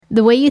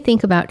The way you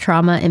think about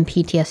trauma and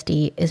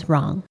PTSD is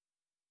wrong.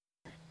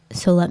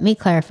 So let me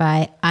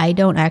clarify, I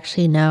don't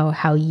actually know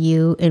how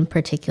you in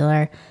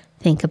particular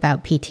think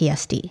about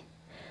PTSD.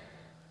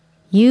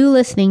 You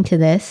listening to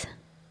this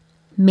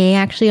may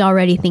actually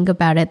already think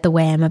about it the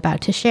way I'm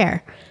about to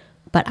share,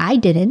 but I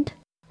didn't.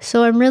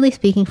 So I'm really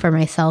speaking for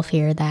myself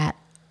here that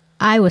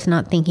I was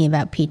not thinking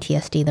about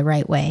PTSD the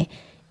right way.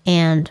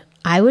 And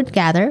I would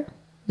gather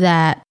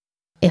that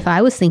if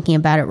I was thinking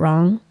about it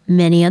wrong,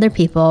 many other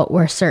people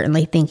were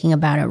certainly thinking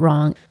about it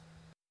wrong.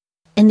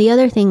 And the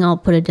other thing I'll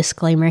put a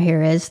disclaimer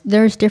here is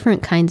there's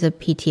different kinds of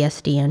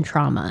PTSD and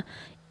trauma.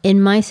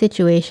 In my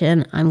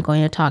situation, I'm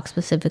going to talk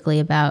specifically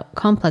about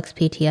complex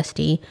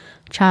PTSD,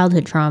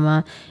 childhood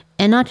trauma,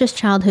 and not just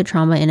childhood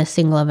trauma in a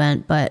single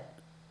event, but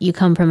you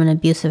come from an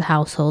abusive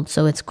household,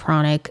 so it's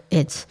chronic,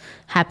 it's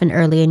happened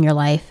early in your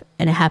life,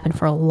 and it happened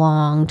for a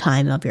long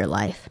time of your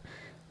life.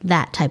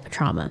 That type of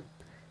trauma,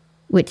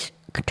 which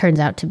turns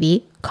out to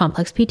be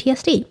complex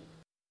PTSD.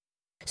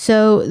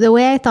 So the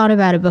way I thought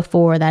about it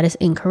before that is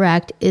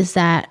incorrect is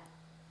that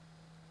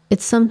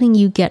it's something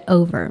you get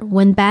over.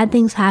 When bad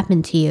things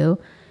happen to you,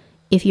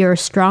 if you're a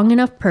strong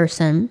enough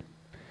person,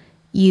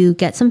 you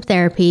get some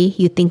therapy,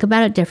 you think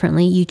about it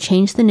differently, you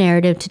change the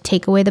narrative to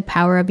take away the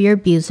power of your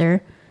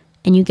abuser,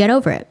 and you get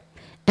over it.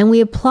 And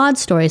we applaud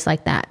stories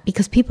like that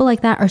because people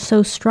like that are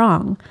so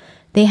strong.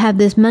 They have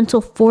this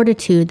mental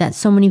fortitude that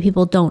so many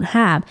people don't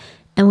have.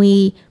 And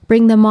we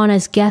bring them on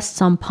as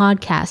guests on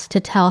podcasts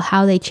to tell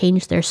how they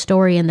changed their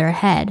story in their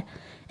head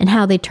and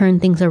how they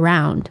turned things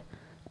around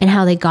and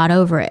how they got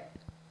over it.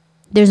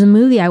 There's a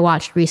movie I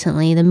watched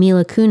recently, the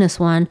Mila Kunis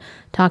one,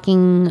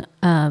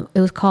 it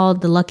was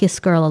called The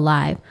Luckiest Girl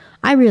Alive.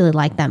 I really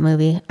liked that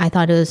movie. I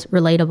thought it was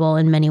relatable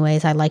in many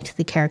ways. I liked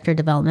the character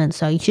development,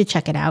 so you should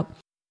check it out.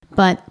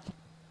 But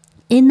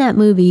in that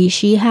movie,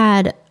 she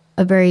had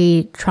a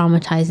very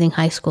traumatizing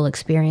high school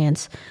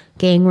experience,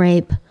 gang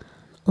rape,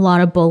 a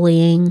lot of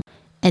bullying,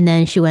 and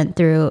then she went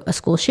through a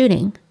school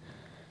shooting.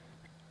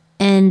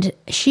 And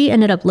she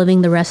ended up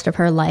living the rest of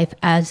her life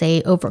as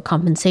a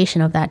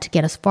overcompensation of that to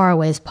get as far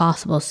away as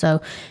possible.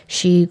 So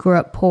she grew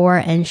up poor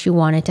and she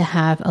wanted to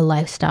have a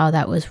lifestyle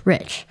that was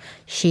rich.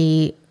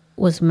 She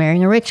was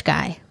marrying a rich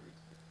guy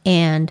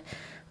and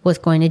was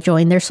going to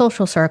join their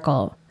social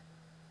circle.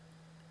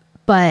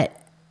 But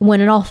when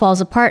it all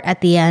falls apart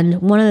at the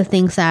end, one of the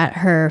things that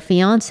her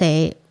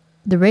fiance,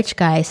 the rich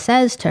guy,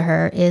 says to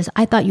her is,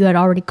 I thought you had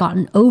already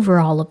gotten over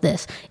all of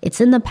this.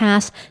 It's in the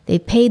past. They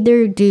paid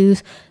their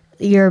dues.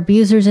 Your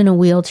abuser's in a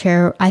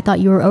wheelchair. I thought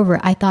you were over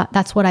it. I thought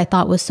that's what I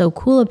thought was so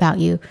cool about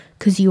you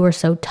because you were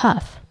so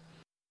tough.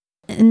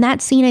 And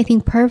that scene, I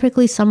think,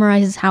 perfectly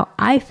summarizes how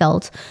I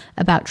felt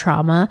about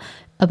trauma,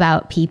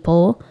 about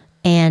people,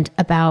 and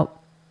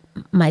about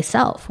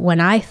myself.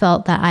 When I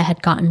felt that I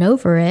had gotten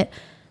over it,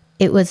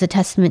 it was a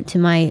testament to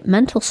my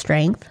mental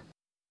strength.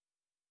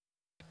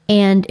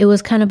 And it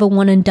was kind of a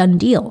one and done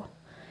deal.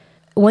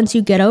 Once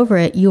you get over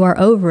it, you are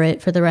over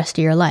it for the rest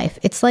of your life.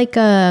 It's like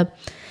a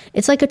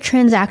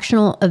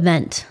transactional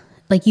event.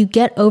 Like you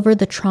get over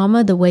the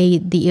trauma the way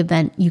you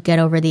get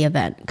over the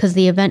event. Because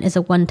the event is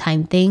a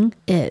one-time thing.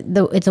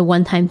 It's a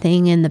one-time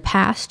thing in the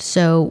past.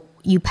 So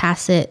you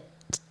pass it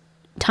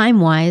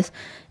time-wise.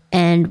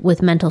 And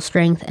with mental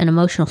strength and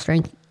emotional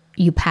strength,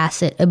 you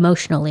pass it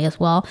emotionally as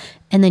well.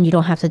 And then you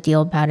don't have to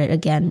deal about it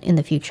again in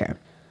the future.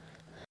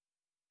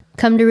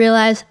 Come to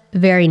realize,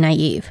 very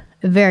naive,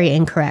 very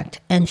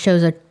incorrect, and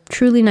shows a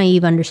truly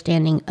naive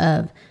understanding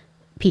of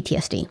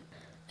PTSD.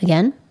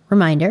 Again,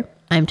 reminder,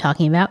 I'm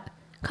talking about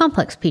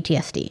complex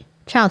PTSD,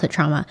 childhood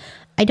trauma.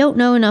 I don't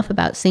know enough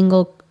about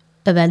single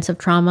events of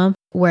trauma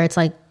where it's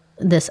like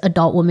this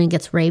adult woman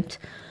gets raped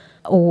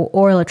or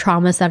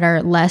traumas that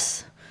are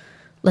less,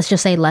 let's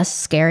just say less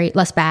scary,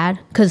 less bad,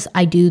 because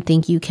I do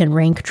think you can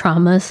rank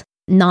traumas.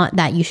 Not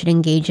that you should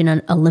engage in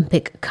an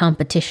Olympic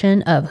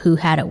competition of who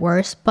had it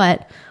worse,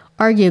 but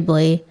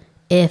arguably,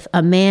 if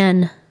a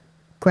man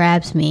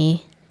grabs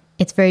me,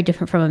 it's very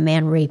different from a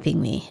man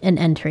raping me and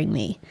entering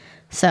me.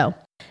 So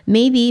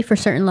maybe for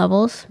certain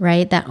levels,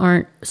 right, that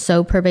aren't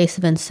so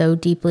pervasive and so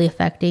deeply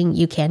affecting,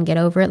 you can get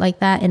over it like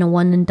that in a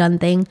one and done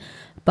thing.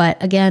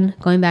 But again,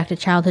 going back to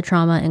childhood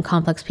trauma and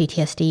complex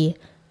PTSD,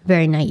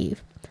 very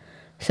naive.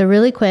 So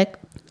really quick,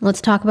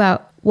 let's talk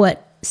about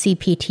what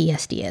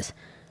CPTSD is.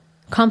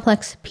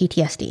 Complex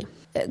PTSD.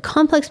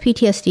 Complex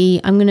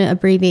PTSD, I'm going to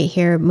abbreviate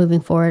here moving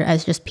forward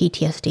as just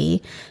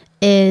PTSD,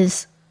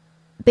 is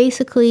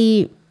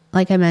basically,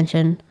 like I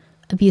mentioned,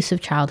 abusive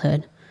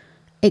childhood.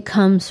 It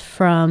comes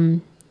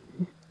from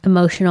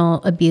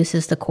emotional abuse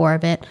is the core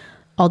of it,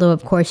 although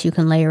of course you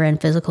can layer in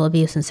physical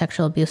abuse and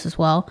sexual abuse as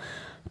well.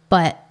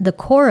 But the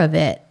core of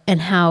it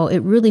and how it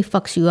really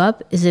fucks you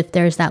up is if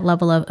there's that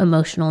level of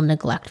emotional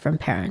neglect from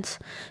parents.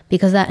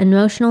 Because that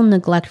emotional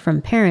neglect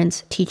from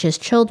parents teaches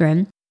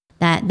children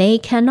that they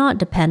cannot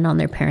depend on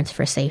their parents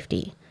for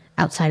safety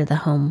outside of the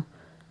home,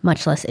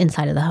 much less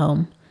inside of the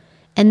home.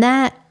 And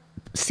that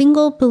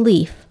single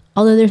belief,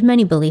 although there's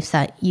many beliefs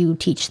that you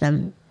teach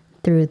them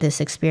through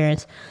this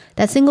experience,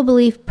 that single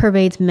belief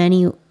pervades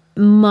many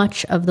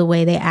much of the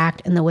way they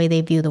act and the way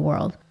they view the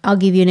world. I'll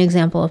give you an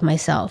example of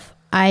myself.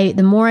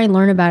 The more I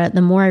learn about it,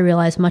 the more I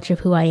realize much of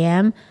who I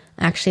am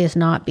actually is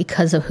not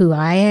because of who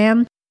I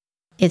am.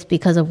 It's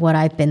because of what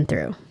I've been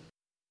through.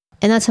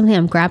 And that's something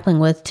I'm grappling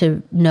with,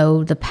 to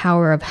know the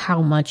power of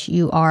how much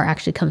you are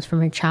actually comes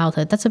from your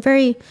childhood. That's a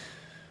very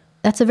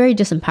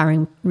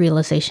disempowering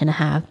realization to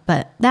have.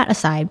 But that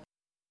aside,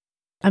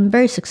 I'm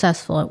very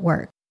successful at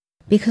work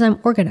because I'm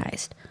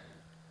organized.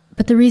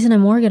 But the reason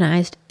I'm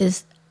organized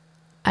is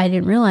I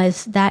didn't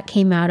realize that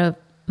came out of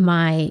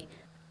my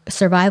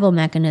survival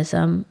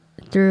mechanism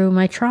through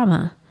my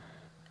trauma.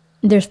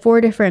 There's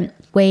 4 different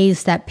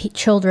ways that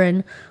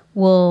children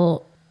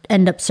will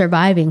end up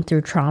surviving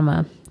through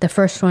trauma. The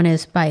first one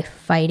is by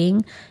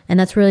fighting, and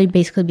that's really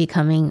basically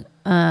becoming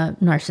a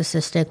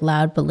narcissistic,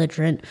 loud,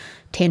 belligerent,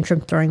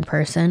 tantrum-throwing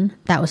person.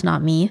 That was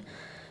not me.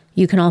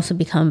 You can also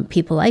become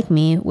people like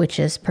me, which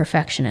is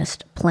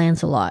perfectionist,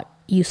 plans a lot.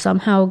 You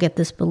somehow get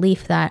this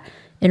belief that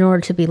in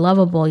order to be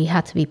lovable, you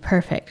have to be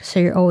perfect, so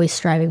you're always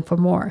striving for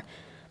more.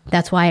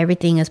 That's why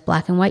everything is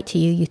black and white to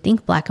you. You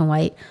think black and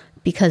white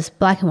because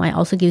black and white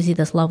also gives you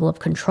this level of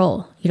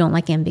control. You don't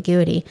like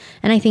ambiguity.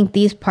 And I think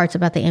these parts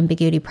about the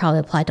ambiguity probably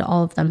apply to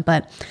all of them,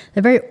 but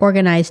the very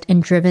organized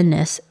and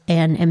drivenness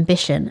and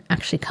ambition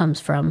actually comes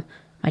from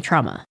my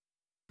trauma.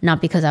 Not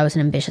because I was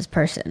an ambitious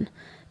person.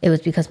 It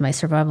was because my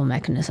survival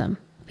mechanism.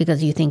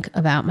 Because you think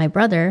about my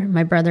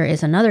brother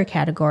is another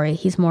category.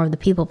 He's more of the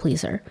people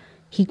pleaser.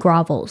 He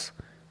grovels.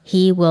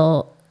 He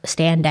will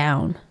stand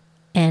down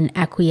and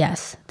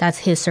acquiesce. That's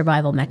his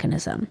survival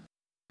mechanism.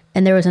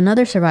 And there was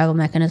another survival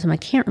mechanism, I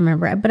can't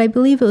remember, but I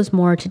believe it was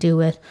more to do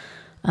with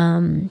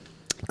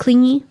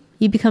clingy.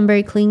 You become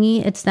very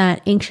clingy. It's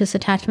that anxious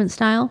attachment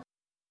style.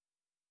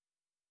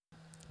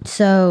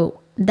 So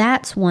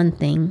that's one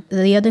thing.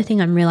 The other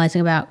thing I'm realizing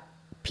about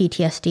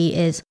PTSD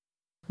is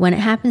when it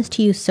happens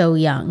to you so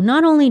young,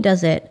 not only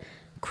does it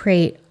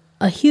create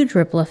a huge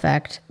ripple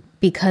effect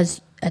because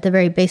at the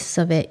very basis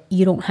of it,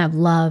 you don't have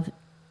love,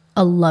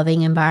 a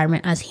loving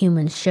environment as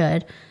humans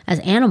should, as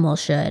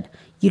animals should.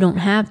 You don't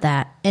have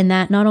that. And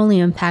that not only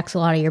impacts a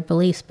lot of your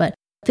beliefs, but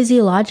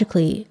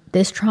physiologically,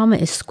 this trauma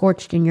is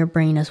scorched in your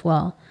brain as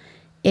well.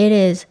 It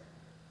is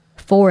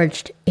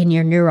forged in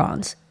your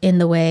neurons in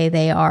the way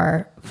they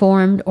are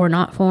formed or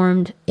not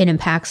formed. It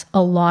impacts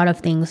a lot of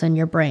things in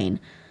your brain.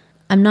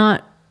 I'm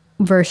not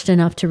versed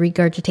enough to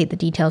regurgitate the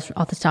details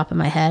off the top of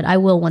my head. I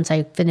will once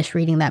I finish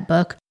reading that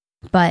book,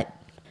 but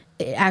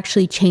it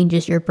actually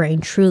changes your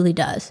brain, truly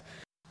does.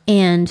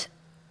 And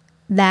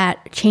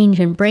that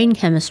change in brain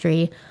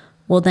chemistry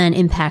will then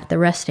impact the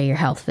rest of your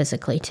health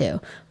physically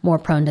too. More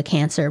prone to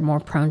cancer, more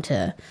prone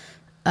to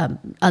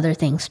other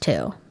things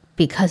too,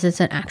 because it's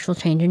an actual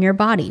change in your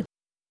body.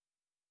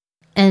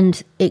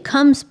 And it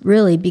comes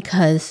really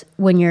because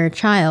when you're a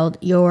child,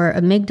 your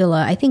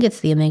amygdala, I think it's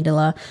the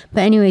amygdala,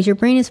 but anyways, your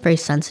brain is very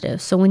sensitive.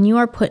 So when you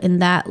are put in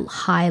that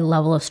high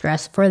level of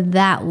stress for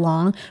that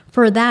long,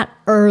 for that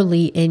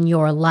early in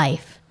your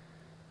life,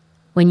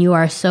 when you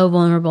are so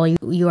vulnerable,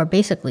 you are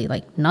basically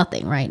like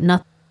nothing, right?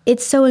 Nothing.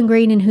 It's so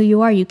ingrained in who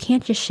you are, you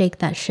can't just shake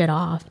that shit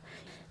off.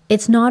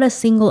 It's not a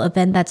single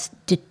event that's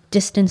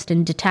distanced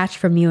and detached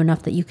from you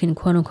enough that you can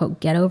quote unquote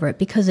get over it,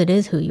 because it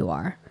is who you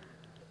are.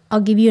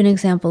 I'll give you an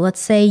example.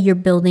 Let's say you're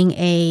building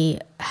a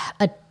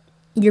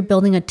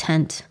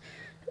tent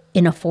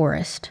in a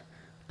forest,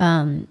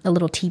 a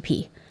little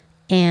teepee,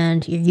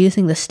 and you're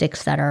using the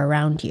sticks that are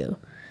around you.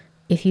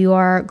 If you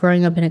are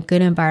growing up in a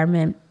good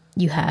environment,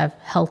 you have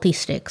healthy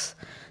sticks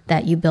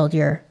that you build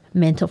your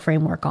mental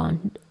framework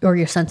on, or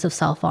your sense of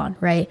self on,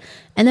 right?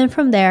 And then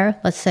from there,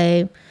 let's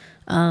say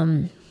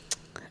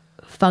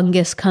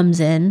fungus comes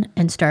in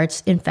and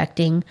starts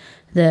infecting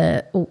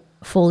the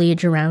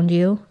foliage around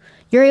you.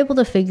 You're able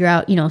to figure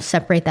out,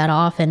 separate that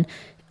off and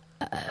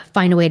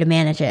find a way to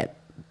manage it.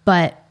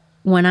 But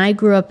when I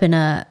grew up in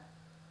a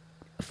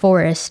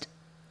forest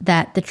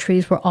that the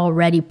trees were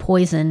already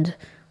poisoned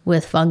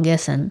with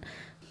fungus and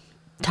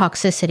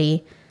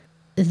toxicity,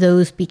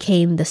 those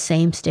became the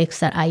same sticks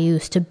that I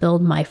used to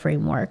build my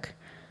framework.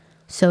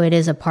 So it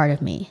is a part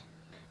of me.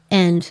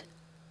 And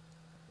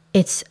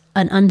it's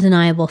an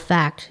undeniable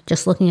fact,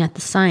 just looking at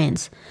the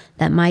science,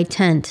 that my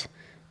tent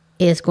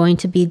is going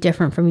to be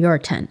different from your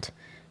tent.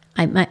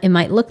 It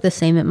might look the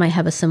same. It might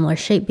have a similar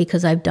shape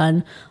because I've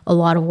done a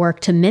lot of work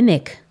to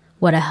mimic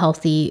what a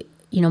healthy,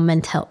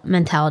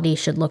 mentality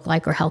should look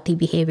like, or healthy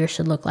behavior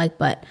should look like.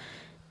 But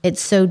it's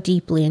so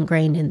deeply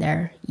ingrained in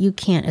there, you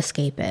can't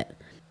escape it.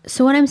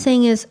 So what I'm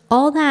saying is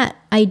all that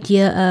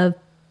idea of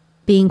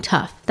being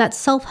tough, that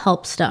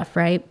self-help stuff,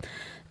 right?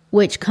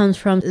 Which comes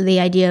from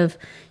the idea of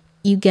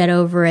you get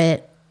over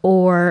it,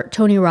 or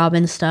Tony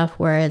Robbins stuff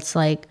where it's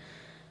like,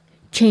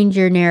 change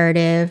your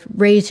narrative,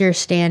 raise your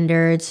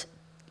standards,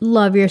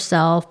 love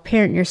yourself,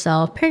 parent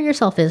yourself. Parent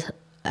yourself is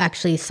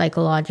actually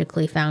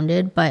psychologically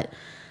founded, but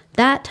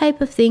that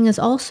type of thing is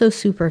also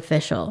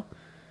superficial.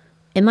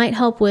 It might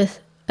help with,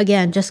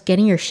 again, just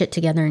getting your shit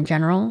together in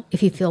general.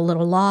 If you feel a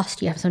little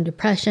lost, you have some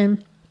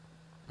depression.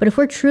 But if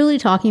we're truly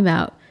talking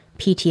about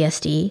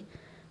PTSD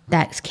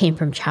that came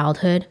from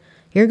childhood,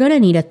 You're going to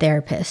need a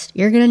therapist.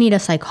 You're going to need a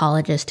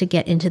psychologist to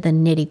get into the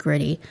nitty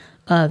gritty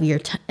of your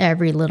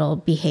every little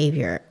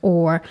behavior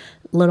or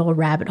little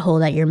rabbit hole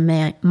that your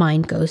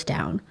mind goes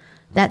down.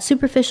 That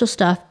superficial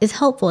stuff is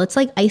helpful. It's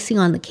like icing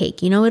on the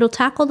cake. It'll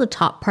tackle the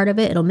top part of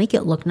it. It'll make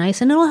it look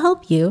nice and it'll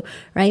help you,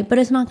 right? But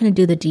it's not going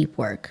to do the deep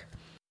work.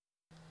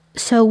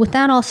 So with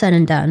that all said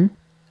and done,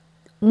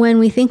 when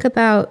we think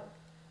about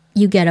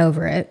you get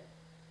over it,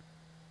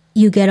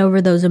 you get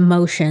over those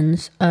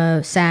emotions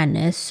of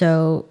sadness.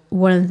 So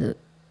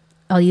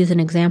I'll use an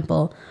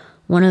example.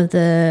 One of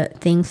the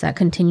things that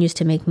continues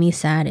to make me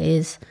sad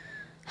is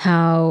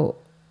how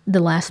the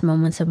last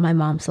moments of my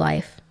mom's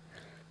life,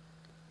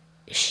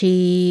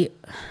 she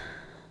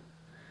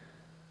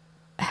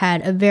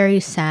had a very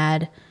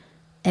sad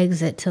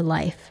exit to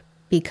life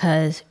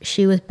because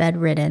she was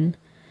bedridden,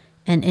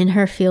 and in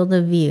her field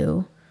of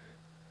view,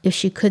 if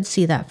she could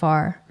see that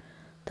far,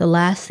 the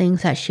last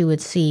things that she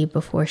would see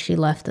before she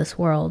left this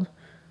world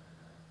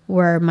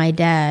were my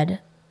dad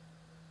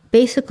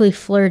basically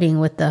flirting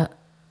with the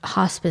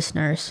hospice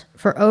nurse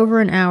for over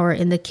an hour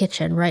in the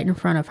kitchen right in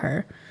front of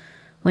her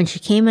when she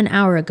came an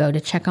hour ago to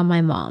check on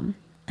my mom.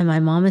 And my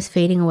mom is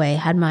fading away.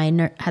 Had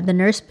the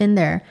nurse been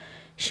there,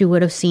 she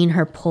would have seen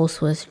her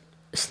pulse was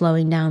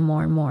slowing down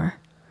more and more.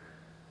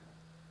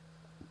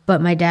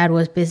 But my dad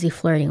was busy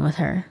flirting with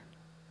her.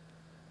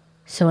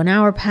 So an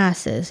hour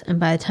passes, and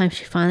by the time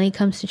she finally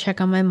comes to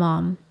check on my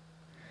mom,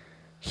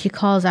 she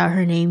calls out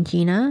her name,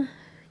 Gina.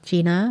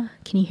 Gina,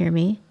 can you hear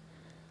me?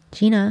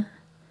 Gina.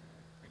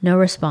 No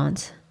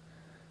response.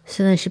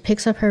 So then she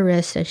picks up her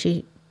wrist and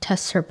she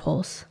tests her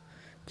pulse.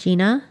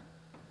 Gina?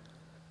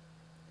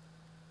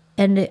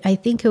 And I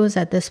think it was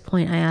at this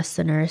point I asked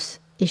the nurse,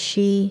 is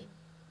she?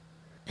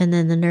 And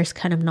then the nurse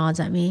kind of nods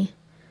at me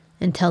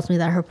and tells me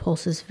that her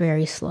pulse is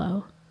very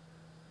slow.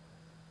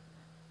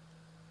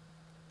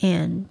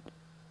 And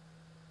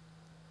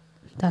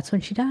that's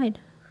when she died.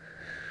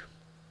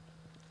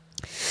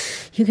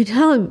 You can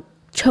tell I'm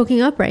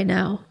choking up right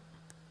now.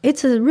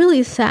 It's a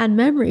really sad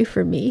memory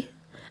for me.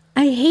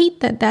 I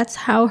hate that that's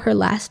how her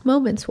last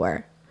moments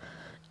were.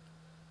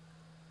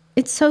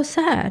 It's so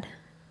sad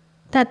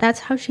that that's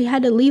how she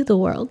had to leave the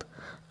world,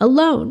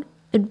 alone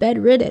and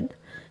bedridden,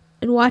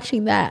 and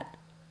watching that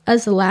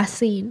as the last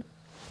scene.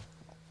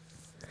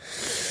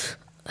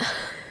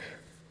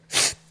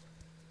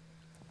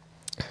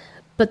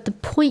 But the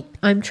point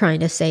I'm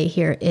trying to say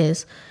here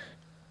is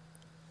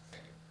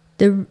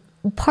the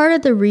part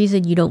of the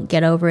reason you don't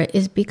get over it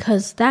is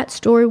because that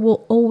story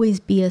will always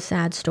be a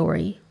sad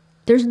story.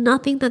 There's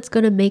nothing that's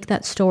going to make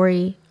that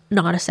story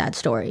not a sad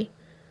story.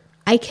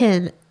 I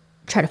can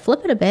try to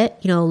flip it a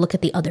bit, look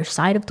at the other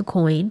side of the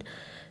coin,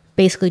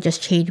 basically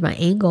just change my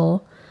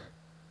angle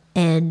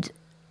and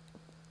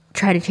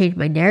try to change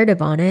my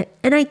narrative on it.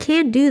 And I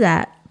can do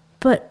that,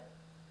 but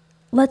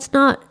let's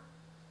not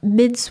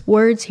mince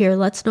words here.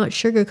 Let's not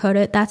sugarcoat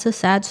it. That's a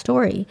sad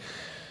story.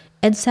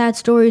 And sad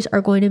stories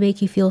are going to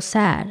make you feel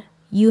sad.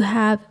 You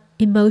have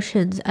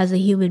emotions as a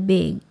human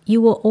being.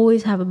 You will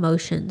always have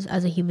emotions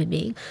as a human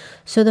being.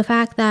 So the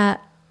fact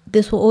that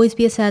this will always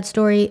be a sad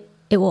story,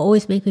 it will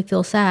always make me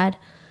feel sad,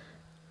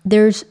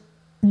 there's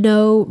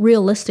no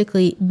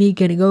realistically me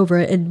getting over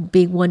it and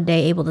being one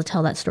day able to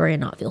tell that story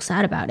and not feel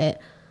sad about it.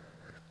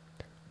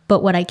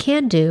 But what I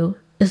can do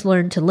is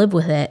learn to live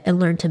with it and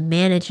learn to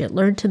manage it,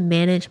 learn to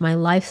manage my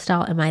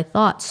lifestyle and my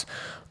thoughts,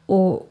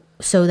 or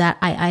so that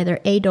I either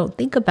A, don't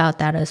think about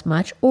that as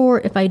much, or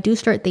if I do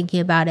start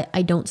thinking about it,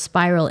 I don't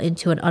spiral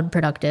into an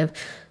unproductive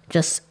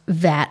just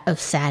vat of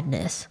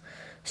sadness.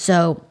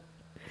 So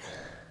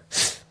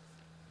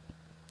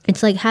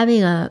it's like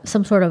having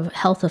some sort of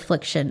health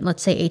affliction,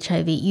 let's say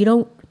HIV. You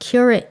don't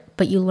cure it,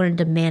 but you learn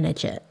to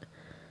manage it.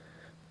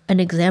 An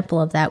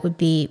example of that would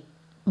be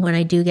when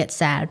I do get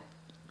sad.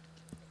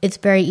 It's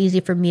very easy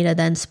for me to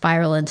then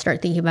spiral and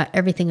start thinking about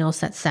everything else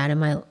that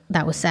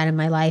was sad in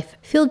my life.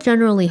 Feel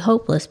generally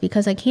hopeless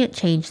because I can't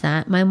change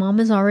that. My mom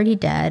is already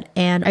dead,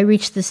 and I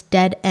reached this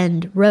dead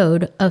end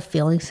road of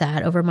feeling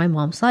sad over my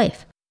mom's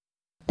life.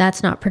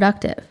 That's not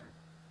productive.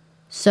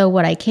 So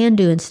what I can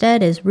do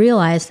instead is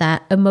realize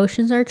that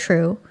emotions are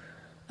true.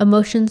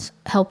 Emotions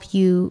help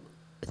you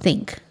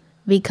think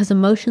because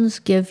emotions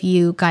give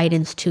you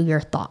guidance to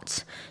your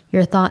thoughts.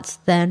 Your thoughts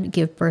then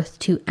give birth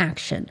to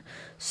action.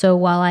 So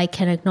while I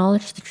can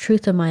acknowledge the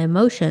truth of my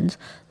emotions,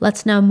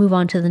 let's now move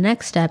on to the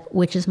next step,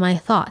 which is my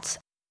thoughts.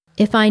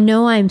 If I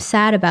know I'm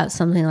sad about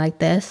something like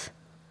this,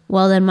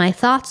 well, then my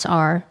thoughts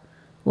are,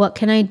 what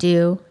can I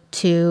do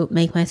to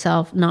make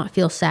myself not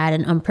feel sad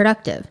and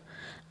unproductive?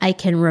 I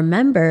can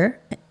remember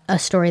a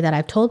story that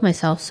I've told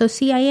myself. So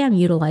see, I am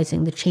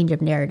utilizing the change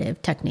of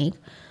narrative technique.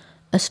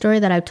 A story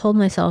that I've told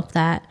myself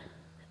that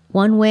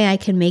one way I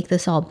can make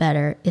this all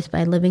better is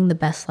by living the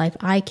best life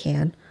I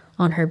can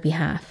on her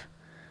behalf,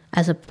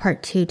 as a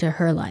part 2 to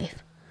her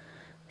life.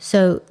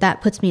 So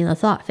that puts me in the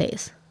thought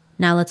phase.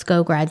 Now let's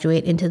go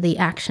graduate into the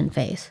action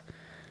phase.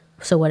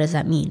 So what does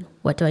that mean?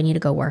 What do I need to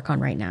go work on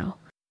right now?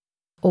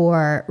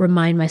 Or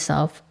remind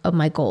myself of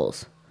my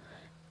goals.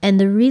 And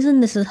the reason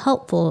this is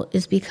helpful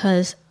is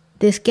because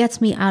This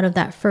gets me out of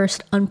that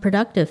first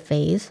unproductive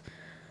phase,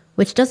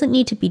 which doesn't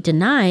need to be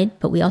denied,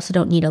 but we also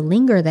don't need to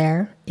linger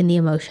there in the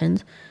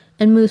emotions,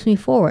 and moves me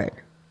forward.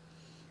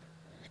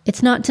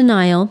 It's not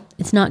denial.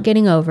 It's not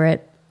getting over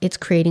it. It's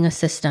creating a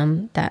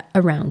system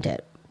around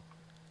it.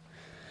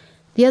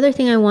 The other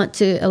thing I want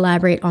to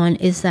elaborate on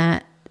is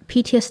that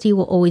PTSD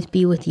will always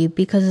be with you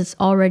because it's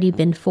already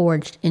been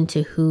forged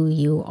into who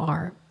you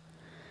are.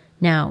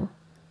 Now,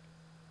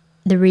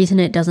 the reason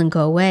it doesn't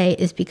go away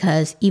is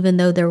because even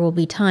though there will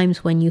be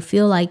times when you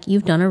feel like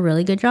you've done a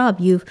really good job,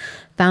 you've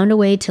found a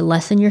way to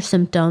lessen your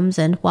symptoms,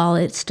 and while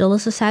it still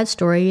is a sad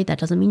story, that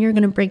doesn't mean you're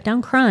going to break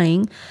down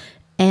crying,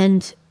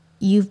 and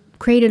you've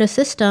created a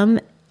system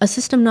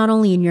not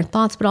only in your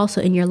thoughts, but also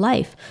in your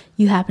life.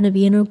 You happen to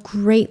be in a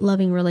great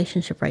loving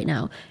relationship right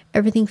now.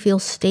 Everything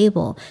feels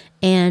stable.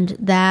 And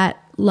that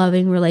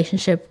loving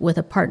relationship with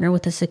a partner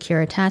with a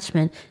secure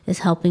attachment is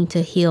helping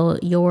to heal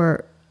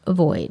your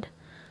void.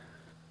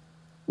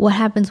 What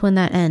happens when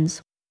that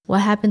ends? What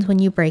happens when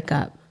you break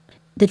up?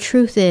 The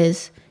truth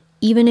is,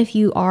 even if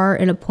you are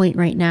in a point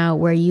right now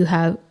where you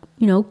have,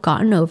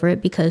 gotten over it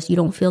because you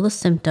don't feel the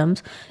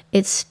symptoms,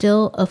 it's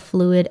still a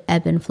fluid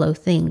ebb and flow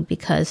thing,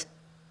 because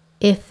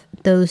if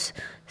those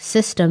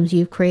systems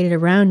you've created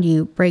around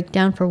you break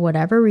down for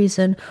whatever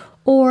reason,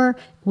 or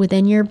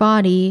within your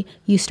body,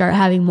 you start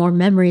having more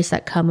memories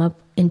that come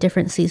up in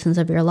different seasons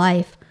of your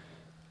life,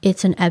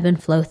 it's an ebb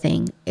and flow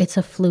thing. It's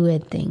a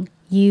fluid thing.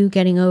 You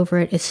getting over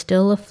it is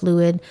still a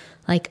fluid,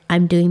 like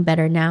I'm doing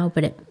better now,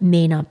 but it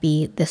may not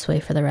be this way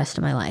for the rest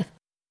of my life.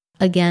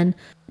 Again,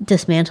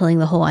 dismantling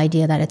the whole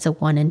idea that it's a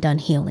one and done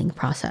healing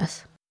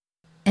process.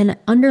 And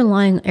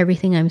underlying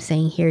everything I'm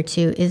saying here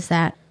too is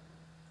that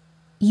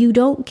you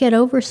don't get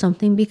over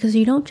something because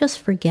you don't just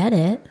forget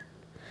it.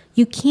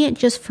 You can't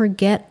just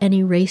forget and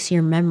erase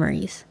your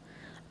memories.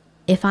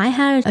 If I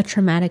had a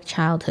traumatic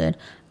childhood,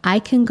 I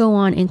can go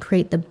on and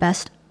create the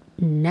best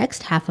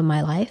next half of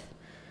my life.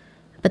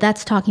 But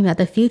that's talking about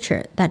the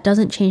future. That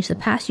doesn't change the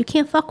past. You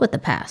can't fuck with the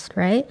past,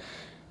 right?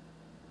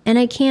 And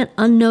I can't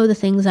unknow the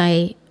things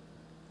I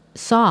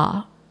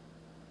saw.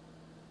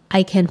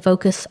 I can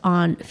focus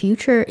on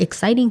future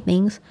exciting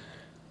things,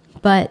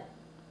 but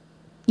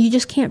you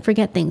just can't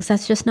forget things.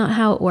 That's just not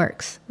how it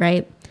works,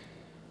 right?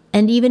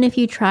 And even if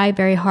you try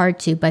very hard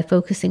to by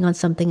focusing on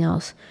something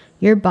else,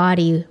 your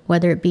body,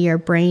 whether it be your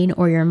brain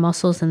or your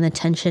muscles and the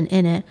tension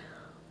in it,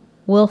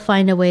 will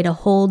find a way to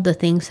hold the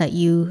things that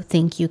you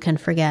think you can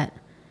forget.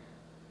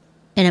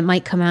 And it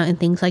might come out in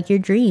things like your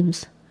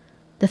dreams.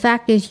 The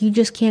fact is, you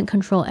just can't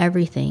control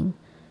everything.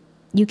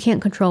 You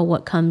can't control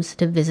what comes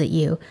to visit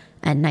you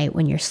at night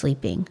when you're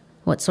sleeping,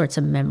 what sorts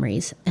of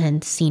memories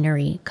and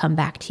scenery come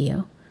back to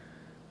you.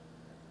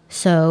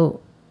 So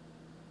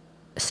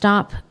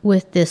stop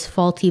with this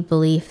faulty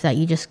belief that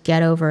you just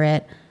get over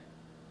it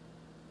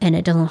and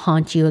it doesn't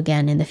haunt you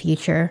again in the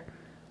future.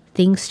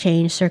 Things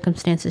change,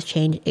 circumstances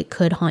change. It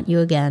could haunt you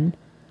again,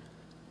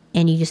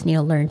 and you just need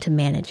to learn to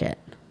manage it.